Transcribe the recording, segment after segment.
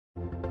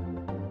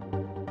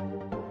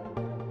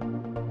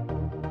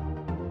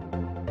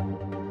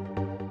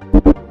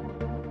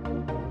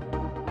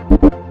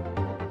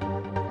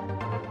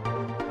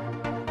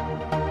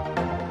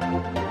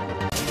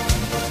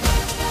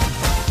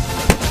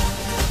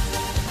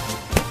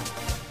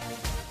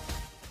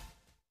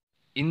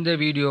இந்த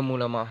வீடியோ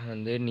மூலமாக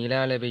நில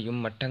அளவையும்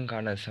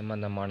மட்டங்காணல்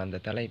சம்பந்தமான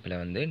அந்த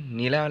தலைப்பில்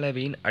நில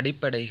அளவையின்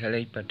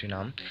அடிப்படைகளை பற்றி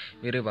நாம்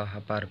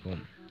விரிவாக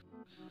பார்ப்போம்.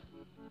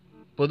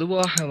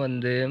 பொதுவாக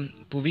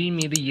புவி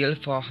மீது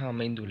இயல்பாக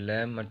அமைந்துள்ள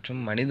மற்றும்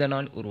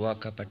மனிதனால்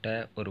உருவாக்கப்பட்ட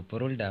ஒரு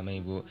பொருள்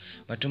அமைவு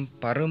மற்றும்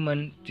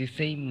பருமன்,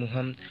 திசை,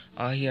 முகம்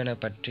ஆகியன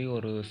பற்றி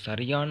ஒரு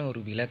சரியான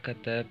ஒரு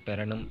விளக்கத்தை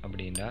பெறணும்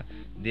அப்படின்னா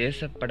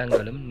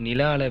தேசப்படங்களும் நில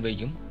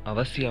அளவையும்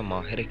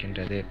அவசியமாக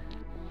இருக்கின்றது.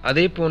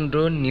 அதே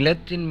போன்று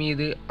நிலத்தின்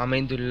மீது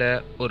அமைந்துள்ள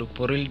ஒரு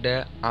பொருளிட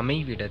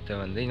அமைவிடத்தை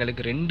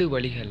எங்களுக்கு 2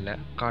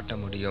 வழிகளில் காட்ட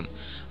முடியும்.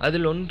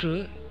 அதில் ஒன்று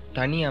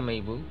தனி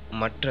அமைவு,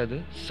 மற்றது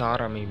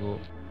சார் அமைவு.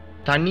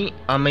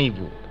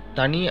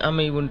 தனி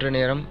அமைவுன்ற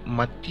நேரம்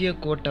மத்திய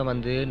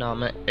கோட்டை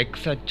நாம்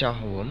எக்ஸ்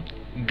அச்சாகவும்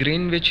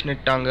கிரீன்விச்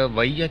நெட்டாங்க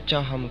y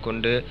அச்சாகம்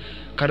கொண்டு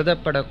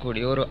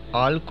கருதப்படக்கூடிய ஒரு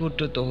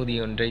ஆள்கூற்று தொகுதி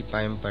ஒன்றை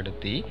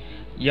பயன்படுத்தி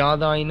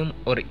யாதாயினும்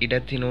ஒரு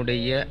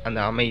இடத்தினுடைய அந்த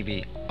அமைவை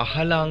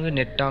அகலாங்கு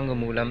நெட்டாங்கு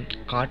மூலம்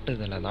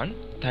காட்டுதலை தான்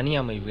தனி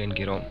அமைவு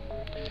என்கிறோம்.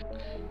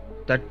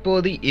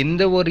 தற்போது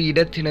எந்த ஒரு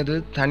இடத்தினது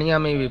தனி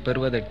அமைவை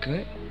பெறுவதற்கு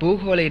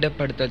பூகோள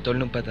இடப்படுத்தல்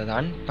தொழில்நுட்பத்தை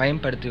தான்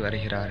பயன்படுத்தி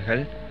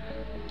வருகிறார்கள்.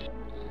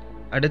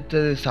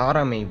 அடுத்தது சார்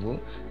அமைவு.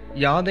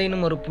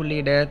 யாதேனும் ஒரு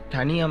புள்ளியிட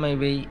தனி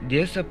அமைவை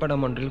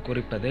தேசப்படம் ஒன்றில்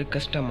குறிப்பது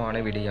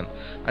கஷ்டமான விடயம்.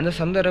 அந்த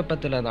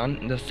சந்தர்ப்பத்தில் தான்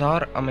இந்த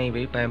சார்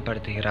அமைவை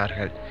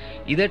பயன்படுத்துகிறார்கள்.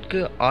 இதற்கு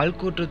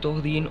ஆள்கூற்று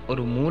தொகுதியின்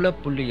ஒரு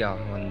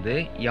மூலப்புள்ளியாக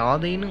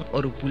யாதேனும்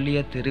ஒரு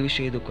புள்ளியை தெரிவு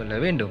செய்து கொள்ள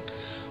வேண்டும்.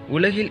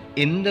 உலகில்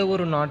எந்த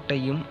ஒரு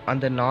நாட்டையும்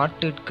அந்த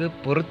நாட்டிற்கு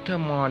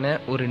பொருத்தமான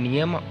ஒரு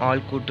நியம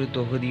ஆள்கூற்று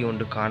தொகுதி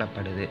ஒன்று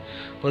காணப்படுது.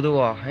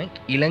 பொதுவாக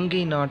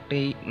இலங்கை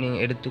நாட்டை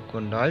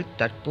எடுத்துக்கொண்டால்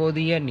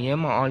தற்போதைய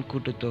நியம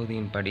ஆள்கூற்று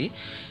தொகுதியின்படி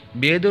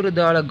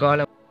பேதுருதாள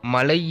கால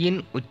மலையின்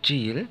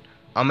உச்சியில்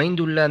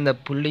அமைந்துள்ள அந்த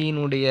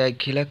புள்ளியினுடைய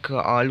கிழக்கு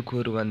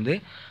ஆள்கூறு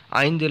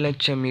 5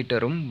 லட்சம்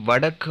மீட்டரும்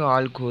வடக்கு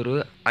ஆள்கூறு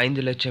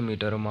 5 லட்சம்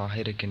மீட்டருமாக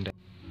இருக்கின்றன.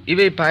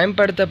 இவை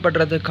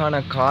பயன்படுத்தப்படுறதுக்கான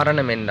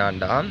காரணம்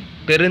என்னன்னா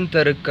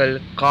பெருந்தருக்கள்,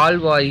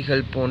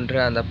 கால்வாய்கள் போன்ற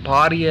அந்த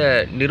பாரிய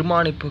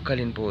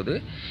நிர்மாணிப்புகளின் போது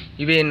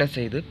இவை என்ன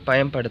செய்து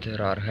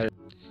பயன்படுத்துகிறார்கள்.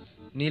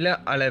 நில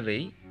அளவை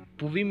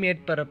புவி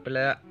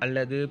மேற்பரப்பில்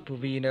அல்லது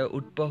புவியின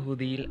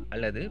உட்பகுதியில்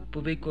அல்லது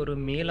புவிக்கு ஒரு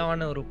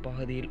மேலான ஒரு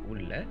பகுதியில்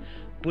உள்ள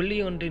புள்ளி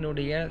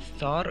ஒன்றினுடைய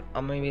சார்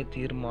அமைவை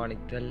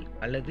தீர்மானித்தல்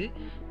அல்லது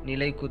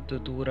நிலைக்குத்து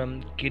தூரம்,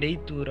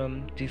 கிடைத்தூரம்,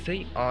 திசை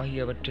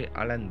ஆகியவற்றை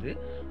அளந்து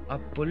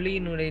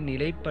அப்புள்ளியினுடைய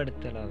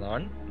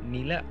நிலைப்படுத்தலாம்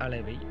நில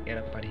அளவை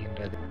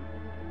எனப்படுகின்றது.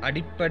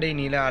 அடிப்படை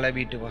நில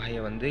அளவீட்டு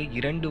வகையை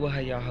 2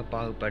 வகையாக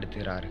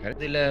பாகுபடுத்துகிறார்கள்.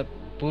 இதில்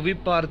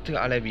புவிப்பார்த்து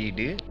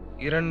அளவீடு,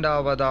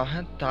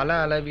 இரண்டாவதாக தள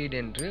அளவீடு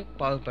என்று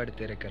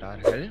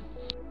பாகுபடுத்தியிருக்கிறார்கள்.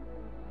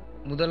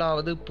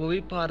 முதலாவது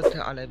புவிப்பார்த்து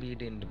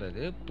அளவீடு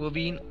என்பது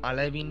புவியின்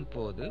அளவின்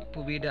போது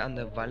புவியிட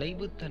அந்த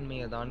வளைவு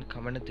தன்மையை தான்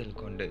கவனத்தில்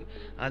கொண்டு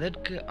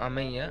அதற்கு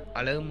அமைய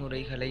அளவு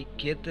முறைகளை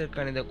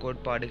கேத்திரக்கணித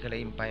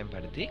கோட்பாடுகளையும்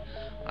பயன்படுத்தி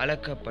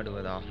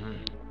அளக்கப்படுவதாகும்.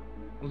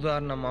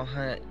 உதாரணமாக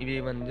இவை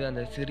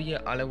அந்த சிறிய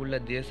அளவுள்ள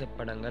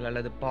தேசப்படங்கள்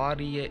அல்லது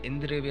பாரிய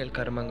எந்திரவியல்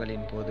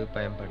கர்மங்களின் போது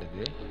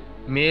பயன்படுது.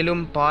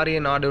 மேலும் பாரிய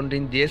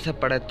நாடொன்றின்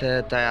தேசப்படத்தை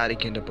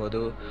தயாரிக்கின்ற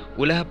போது,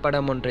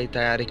 உலகப்படம் ஒன்றை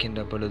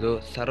தயாரிக்கின்ற பொழுதோ,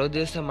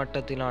 சர்வதேச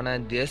மட்டத்திலான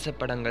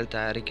தேசப்படங்கள்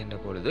தயாரிக்கின்ற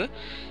பொழுது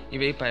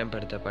இவை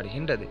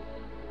பயன்படுத்தப்படுகின்றது.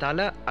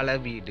 தள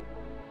அளவீடு.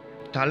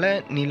 தள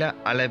நில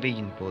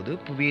அளவையின் போது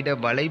புவியிட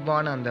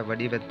வளைவான அந்த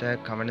வடிவத்தை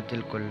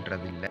கவனத்தில்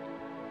கொள்றதில்லை.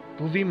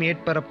 புவி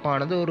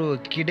மேற்பரப்பானது ஒரு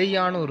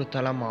கிடையான ஒரு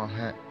தளமாக,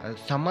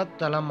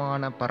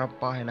 சமதளமான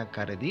பரப்பாக என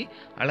கருதி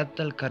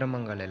அளத்தல்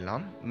கருமங்கள்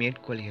எல்லாம்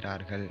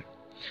மேற்கொள்கிறார்கள்.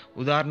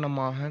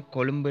 உதாரணமாக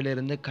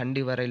கொழும்பிலிருந்து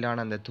கண்டி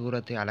வரையிலான அந்த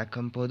தூரத்தை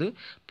அளக்கும் போது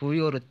புவி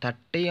ஒரு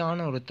தட்டையான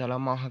ஒரு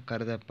தளமாக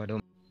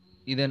கருதப்படும்.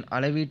 இதன்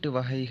அளவீட்டு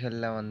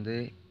வகைகளில்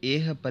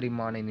ஏக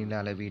பரிமாண நில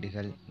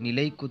அளவீடுகள்,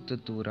 நிலைக்குத்து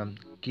தூரம்,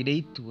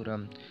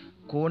 கிடைத்தூரம்,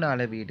 கோண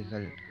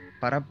அளவீடுகள்,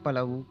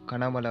 பரப்பளவு,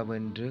 கனவளவு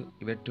என்று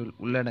இவற்றுள்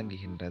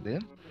உள்ளடங்குகின்றது.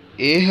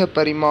 ஏக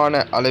பரிமாண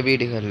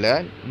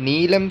அளவீடுகளில்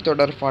நீளம்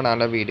தொடர்பான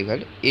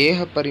அளவீடுகள்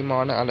ஏக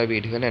பரிமாண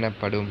அளவீடுகள்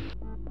எனப்படும்.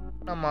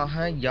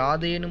 உதாரணமாக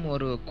யாதேனும்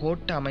ஒரு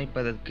கோட்டை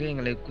அமைப்பதற்கு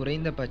எங்களுக்கு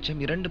குறைந்தபட்சம்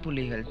 2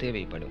 புள்ளிகள்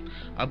தேவைப்படும்.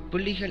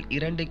 அப்புள்ளிகள்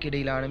 2க்கு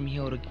இடையிலான மிக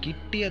ஒரு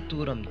கிட்டிய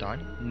தூரம்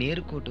தான்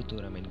நேர்கோட்டு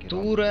தூரம் என்கிறோம்.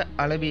 தூர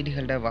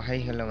அளவீடுகள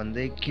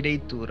வகைகளில்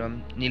கிடைத்தூரம்,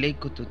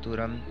 நிலைக்குத்து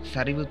தூரம்,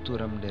 சரிவு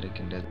தூரம்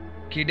இருக்கின்றது.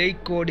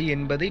 கிடைக்கோடு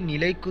என்பது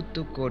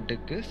நிலைக்குத்து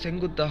கோட்டுக்கு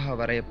செங்குத்தாக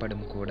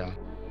வரையப்படும் கோடா.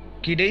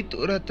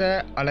 கிடைத்தூரத்தை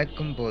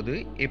அளக்கும் போது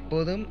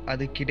எப்போதும்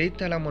அது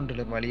கிடைத்தளம்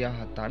ஒன்று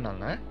வழியாகத்தான்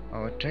நாங்கள்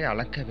அவற்றை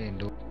அளக்க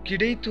வேண்டும்.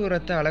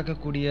 கிடைத்தூரத்தை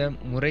அளக்கக்கூடிய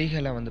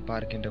முறைகளை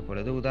பார்க்கின்ற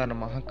பொழுது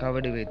உதாரணமாக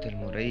கவடு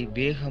வைத்தல் முறை,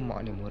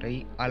 வேகமானி முறை,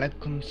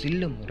 அளக்கும்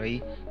சில்லு முறை,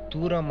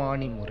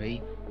 தூரமானி முறை,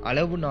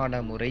 அளவு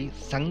நாட முறை,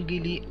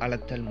 சங்கிலி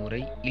அளத்தல்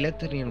முறை,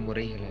 இலத்திரியல்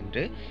முறைகள்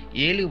என்று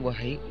 7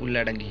 வகை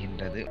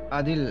உள்ளடங்குகின்றது.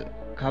 அதில்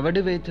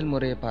கவடு வைத்தல்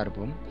முறையை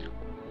பார்ப்போம்.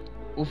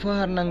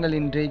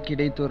 உபகரணங்களின்றி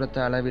கிடைத்தூரத்தை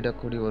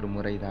அளவிடக்கூடிய ஒரு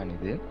முறைதான்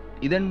இது.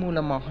 இதன்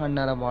மூலமாக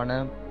அந்நளவான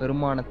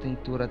பெருமானத்தின்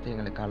தூரத்தை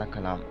எங்களுக்கு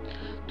அளக்கலாம்.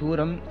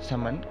 தூரம்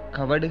சமன்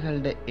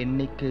கவடுகள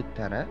எண்ணிக்கை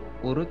தர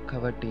ஒரு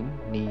கவட்டின்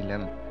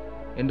நீளம்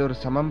என்ற ஒரு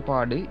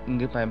சமன்பாடு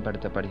இங்கு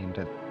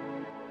பயன்படுத்தப்படுகின்றது.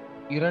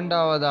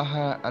 இரண்டாவதாக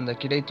அந்த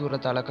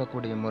கிடைத்தூரத்தை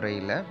அளக்கக்கூடிய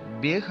முறையில்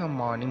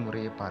வேகமானி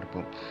முறையை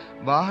பார்ப்போம்.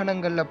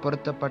 வாகனங்களில்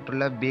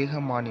பொருத்தப்பட்டுள்ள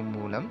வேகமானி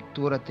மூலம்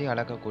தூரத்தை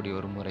அளக்கக்கூடிய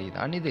ஒரு முறை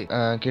தான் இது.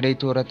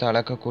 கிடைத்தூரத்தை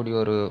அளக்கக்கூடிய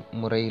ஒரு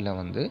முறையில்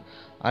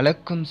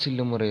அளக்கும்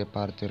சில்லு முறையை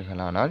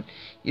பார்த்தீர்களானால்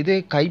இது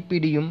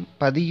கைப்பிடியும்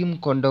பதியும்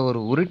கொண்ட ஒரு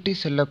உருட்டி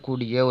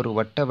செல்லக்கூடிய ஒரு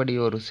வட்ட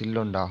வடிவ ஒரு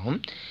சில்லுண்டாகும்.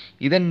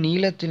 இதன்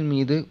நீளத்தின்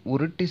மீது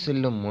உருட்டி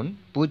செல்லும் முன்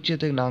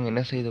பூஜ்ஜியத்துக்கு நாங்கள்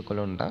என்ன செய்து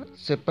கொள்ளணும்னா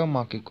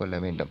செப்பமாக்கி கொள்ள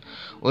வேண்டும்.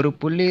 ஒரு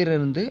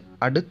புள்ளியிலிருந்து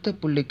அடுத்த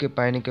புள்ளிக்கு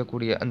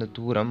பயணிக்கக்கூடிய அந்த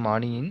தூரம்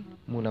மானியின்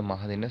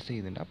மூலமாக அது என்ன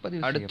செய்யுதுன்னா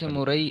பதிவு. அடுத்த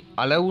முறை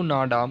அளவு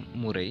நாடா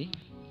முறை.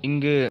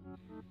 இங்கு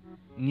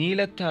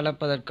நீளத்தை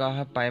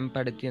அளப்பதற்காக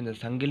பயன்படுத்திய அந்த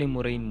சங்கிலி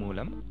முறையின்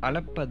மூலம்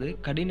அளப்பது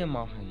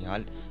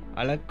கடினமாகையால்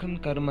அளக்கும்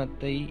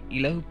கருமத்தை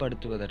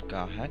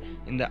இலகுபடுத்துவதற்காக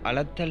இந்த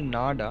அளத்தல்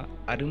நாடா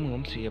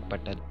அறிமுகம்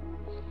செய்யப்பட்டது.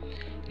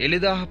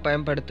 எளிதாக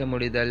பயன்படுத்த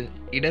முடிதல்,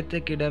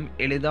 இடத்துக்கிடம்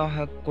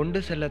எளிதாக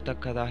கொண்டு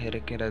செல்லத்தக்கதாக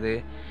இருக்கிறது,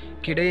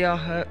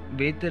 கிடையாக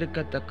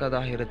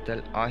வைத்திருக்கத்தக்கதாக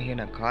இருத்தல்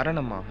ஆகியன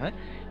காரணமாக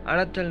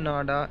அளத்தல்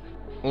நாடா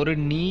ஒரு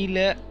நீள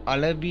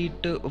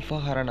அளவீட்டு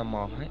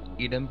உபகரணமாக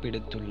இடம்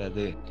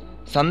பிடித்துள்ளது.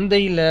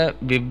 சந்தையில்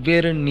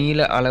வெவ்வேறு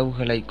நீள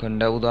அளவுகளை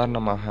கொண்ட,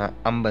 உதாரணமாக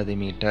 50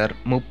 மீட்டர்,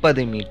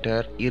 30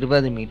 மீட்டர்,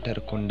 20 மீட்டர்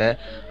கொண்ட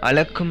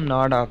அளக்கும்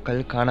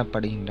நாடாக்கள்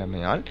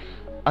காணப்படுகின்றமையால்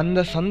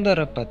அந்த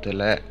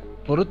சந்தர்ப்பத்தில்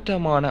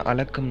பொருத்தமான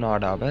அளக்கும்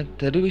நாடாவை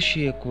தெரிவு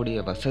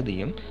செய்யக்கூடிய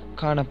வசதியும்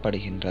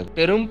காணப்படுகின்றது.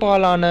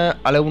 பெரும்பாலான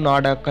அளவு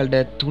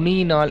நாடாக்கள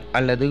துணியினால்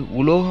அல்லது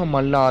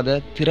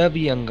உலோகமல்லாத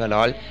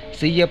திரவியங்களால்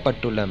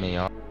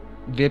செய்யப்பட்டுள்ளமையால்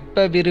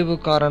வெப்ப விரிவு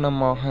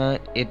காரணமாக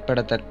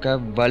ஏற்படத்தக்க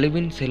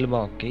வலுவின்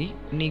செல்வாக்கை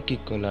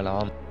நீக்கிக்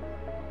கொள்ளலாம்.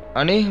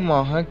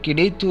 அநேகமாக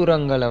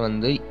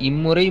கிடைத்தூரங்களை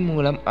இம்முறை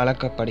மூலம்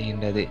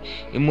அளக்கப்படுகின்றது.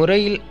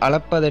 இம்முறையில்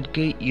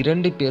அளப்பதற்கு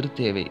 2 பேர்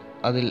தேவை.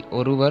 அதில்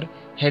ஒருவர்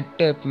ஹெட்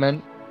டேப்மேன்,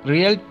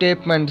 ரியல்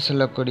டேப்மேன்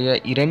சொல்லக்கூடிய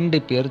 2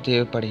 பேர்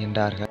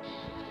தேவைப்படுகின்றார்கள்.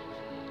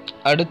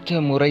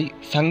 அடுத்த முறை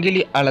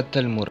சங்கிலி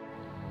அளத்தல் முறை.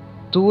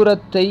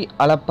 தூரத்தை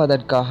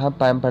அளப்பதற்காக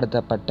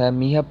பயன்படுத்தப்பட்ட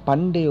மிக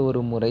பண்டைய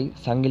ஒரு முறை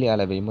சங்கிலி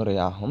அளவை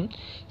முறையாகும்.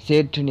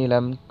 சேற்று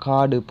நிலம்,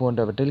 காடு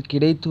போன்றவற்றில்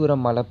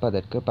கிடைத்தூரம்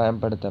அளப்பதற்கு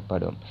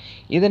பயன்படுத்தப்படும்.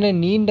 இதனை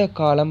நீண்ட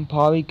காலம்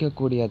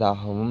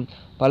பாவிக்கக்கூடியதாகவும்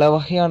பல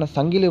வகையான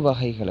சங்கிலி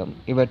வகைகளும்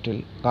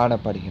இவற்றில்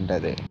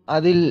காணப்படுகின்றது.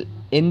 அதில்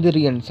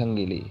எந்திரியன்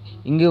சங்கிலி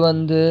இங்கு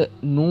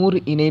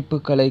 100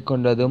 இணைப்புகளை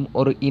கொண்டதும்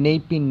ஒரு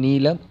இணைப்பின்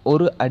நீளம்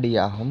 1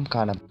 அடியாகவும்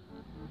காணப்படும்.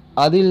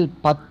 அதில்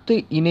 10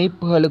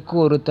 இணைப்புகளுக்கு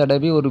ஒரு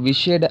தடவை ஒரு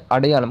விசேட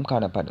அடையாளம்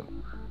காணப்படும்.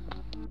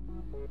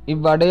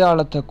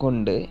 இவ்வடையாளத்தை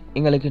கொண்டு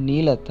எங்களுக்கு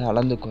நீளத்தை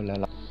அளந்து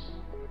கொள்ளலாம்.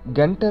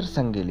 கண்டர்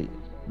சங்கிலி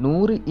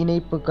 100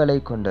 இணைப்புகளை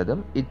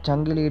கொண்டதும்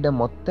இச்சங்கிலியிட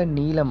மொத்த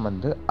நீளம்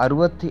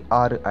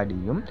 66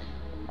 அடியும்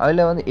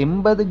அதில்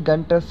 80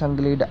 கண்டர்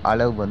சங்கிலியிட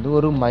அளவு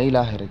 1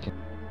 மைலாக இருக்கு.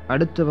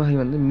 அடுத்த வகை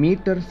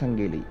மீட்டர்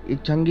சங்கிலி.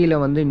 இச்சங்கில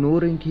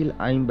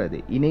 100/50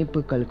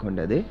 இணைப்புகள்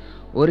கொண்டது.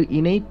 ஒரு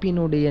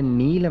இணைப்பினுடைய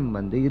நீளம்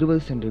 20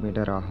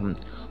 சென்டிமீட்டர் ஆகும்.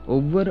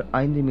 ஒவ்வொரு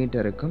 5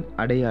 மீட்டருக்கும்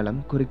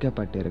அடையாளம்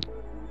குறிக்கப்பட்டிருக்கு.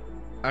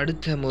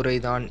 அடுத்த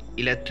முறைதான்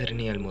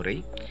இலத்திரனியல் முறை.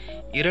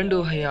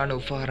 2 வகையான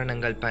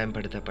உபகரணங்கள்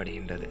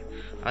பயன்படுத்தப்படுகின்றது.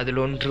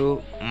 அதில் ஒன்று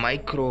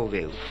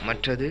மைக்ரோவேவ்,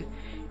 மற்றது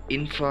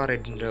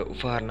இன்ஃப்ராரெட் என்ற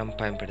உபகரணம்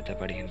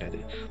பயன்படுத்தப்படுகின்றது.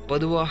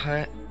 பொதுவாக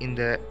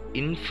இந்த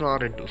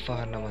இன்ஃப்ராரெட்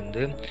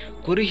உபகரணம்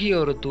குறுகிய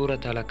ஒரு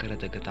தூரத்தை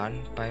அளக்கிறதுக்கு தான்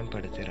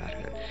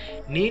பயன்படுத்துகிறார்கள்.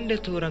 நீண்ட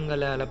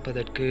தூரங்களை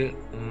அளப்பதற்கு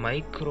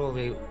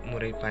மைக்ரோவேவ்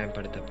முறை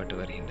பயன்படுத்தப்பட்டு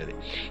வருகின்றது.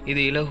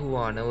 இது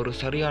இலகுவான ஒரு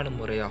சரியான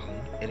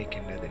முறையாகவும்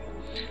இருக்கின்றது.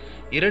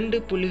 2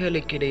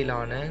 புள்ளிகளுக்கு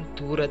இடையிலான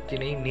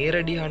தூரத்தினை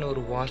நேரடியான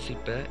ஒரு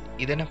வாசிப்பை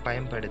இதனை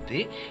பயன்படுத்தி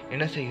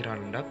என்ன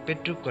செய்கிறான்னா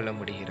பெற்றுக்கொள்ள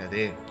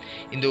முடிகிறது.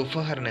 இந்த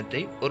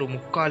உபகரணத்தை ஒரு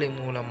முக்காலி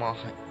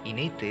மூலமாக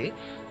இணைத்து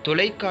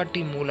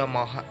தொலைக்காட்டி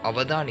மூலமாக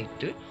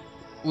அவதானித்து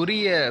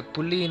உரிய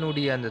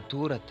புள்ளியினுடைய அந்த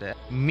தூரத்தை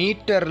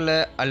மீட்டரில்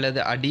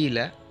அல்லது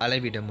அடியில்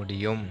அளவிட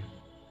முடியும்.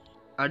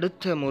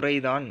 அடுத்த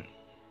முறைதான்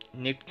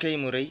நெட்கை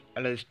முறை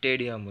அல்லது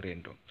ஸ்டேடியா முறை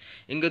என்றும்.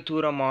 இங்கு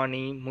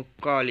தூரமானி,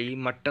 முக்காலி,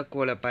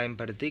 மட்டக்கோலை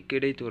பயன்படுத்தி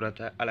கிடை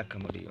தூரத்தை அளக்க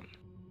முடியும்.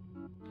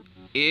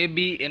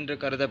 ஏபி என்று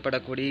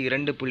கருதப்படக்கூடிய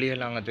 2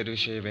 புள்ளிகள் நாங்கள் தெரிவு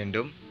செய்ய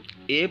வேண்டும்.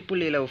 ஏ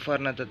புள்ளியில்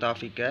உபகரணத்தை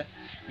தாப்பிக்க,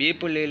 பி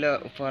புள்ளியில்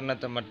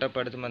உபகரணத்தை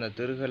மட்டப்படுத்தும் அந்த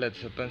திருகளை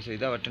சிப்பம்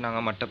செய்து அவற்றை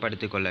நாங்கள்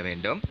மட்டப்படுத்தி கொள்ள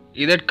வேண்டும்.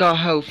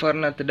 இதற்காக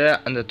உபகரணத்திட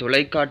அந்த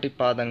தொலைக்காட்டி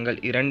பாதங்கள்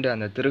 2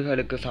 அந்த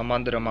திருகளுக்கு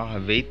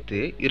சமாந்தரமாக வைத்து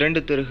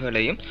 2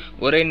 திருகளையும்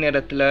ஒரே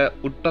நேரத்தில்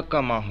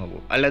உட்பக்கமாகவோ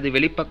அல்லது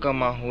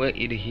வெளிப்பக்கமாகவோ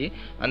இறுகி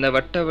அந்த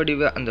வட்ட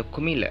வடிவ அந்த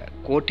குமிழ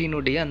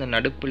கோட்டினுடைய அந்த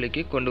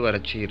நடுப்புள்ளிக்கு கொண்டு வர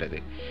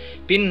செய்கிறது.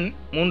 பின்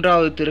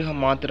 3வது திருக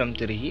மாத்திரம்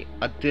திருகி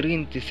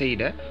அத்திருகின்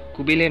திசையிட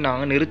குபிலை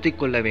நாங்கள் நிறுத்தி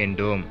கொள்ள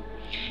வேண்டும்.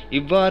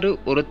 இவ்வாறு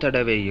ஒரு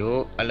தடவையோ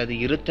அல்லது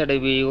 2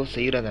 தடவையோ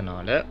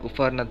செய்கிறதுனால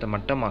உபகரணத்தை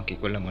மட்டமாக்கி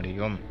கொள்ள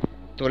முடியும்.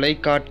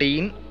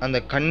 தொலைக்காட்டியின் அந்த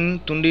கண்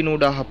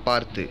துண்டினூடாக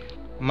பார்த்து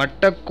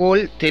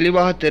மட்டக்கோல்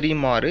தெளிவாக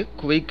தெரியுமாறு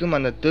குவைக்கும்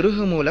அந்த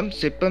திருகு மூலம்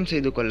சிப்பம்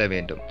செய்து கொள்ள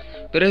வேண்டும்.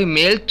 பிறகு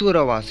மேல்தூர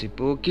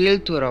வாசிப்பு,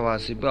 கீழ்த்தூர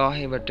வாசிப்பு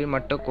ஆகியவற்றை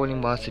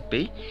மட்டக்கோலின்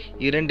வாசிப்பை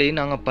இரண்டையும்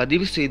நாங்கள்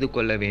பதிவு செய்து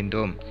கொள்ள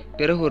வேண்டும்.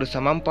 பிறகு ஒரு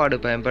சமன்பாடு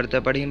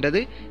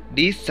பயன்படுத்தப்படுகின்றது.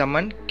 டி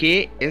சமன்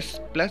கேஎஸ்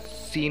பிளஸ்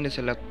சின்னு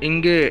சொல்ல.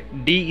 இங்கு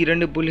டி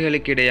 2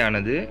 புள்ளிகளுக்கு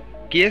இடையானது,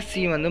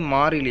 கேசி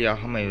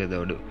மாறிலியாக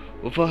அமைவதோடு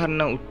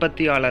உபகரண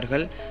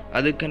உற்பத்தியாளர்கள்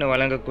அதுக்கென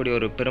வழங்கக்கூடிய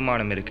ஒரு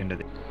பெருமானம்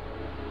இருக்கின்றது.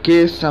 கே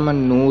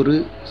சமன் 100,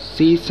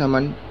 சி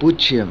சமன்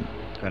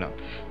 0.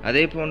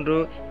 அதே போன்று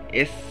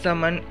எஸ்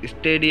சமன்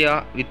ஸ்டேடியா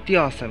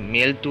வித்தியாசம்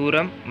மேல்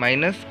தூரம்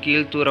மைனஸ்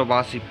கீழ்த்தூர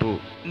வாசிப்பு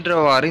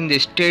என்றவாறு இந்த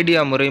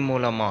ஸ்டேடியா முறை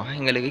மூலமாக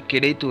எங்களுக்கு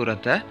கிடை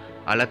தூரத்தை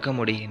அளக்க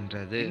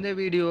முடிகின்றது. இந்த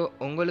வீடியோ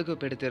உங்களுக்கு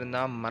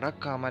பிடித்திருந்தால்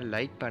மறக்காமல்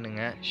லைக்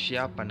பண்ணுங்க,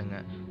 ஷேர் பண்ணுங்க.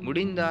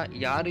 முடிந்தா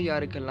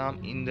யாருக்கெல்லாம்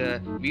இந்த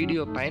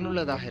வீடியோ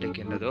பயனுள்ளதாக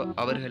இருக்கின்றதோ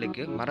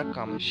அவர்களுக்கு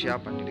மறக்காமல்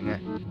ஷேர் பண்ணிடுங்க.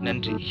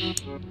 நன்றி.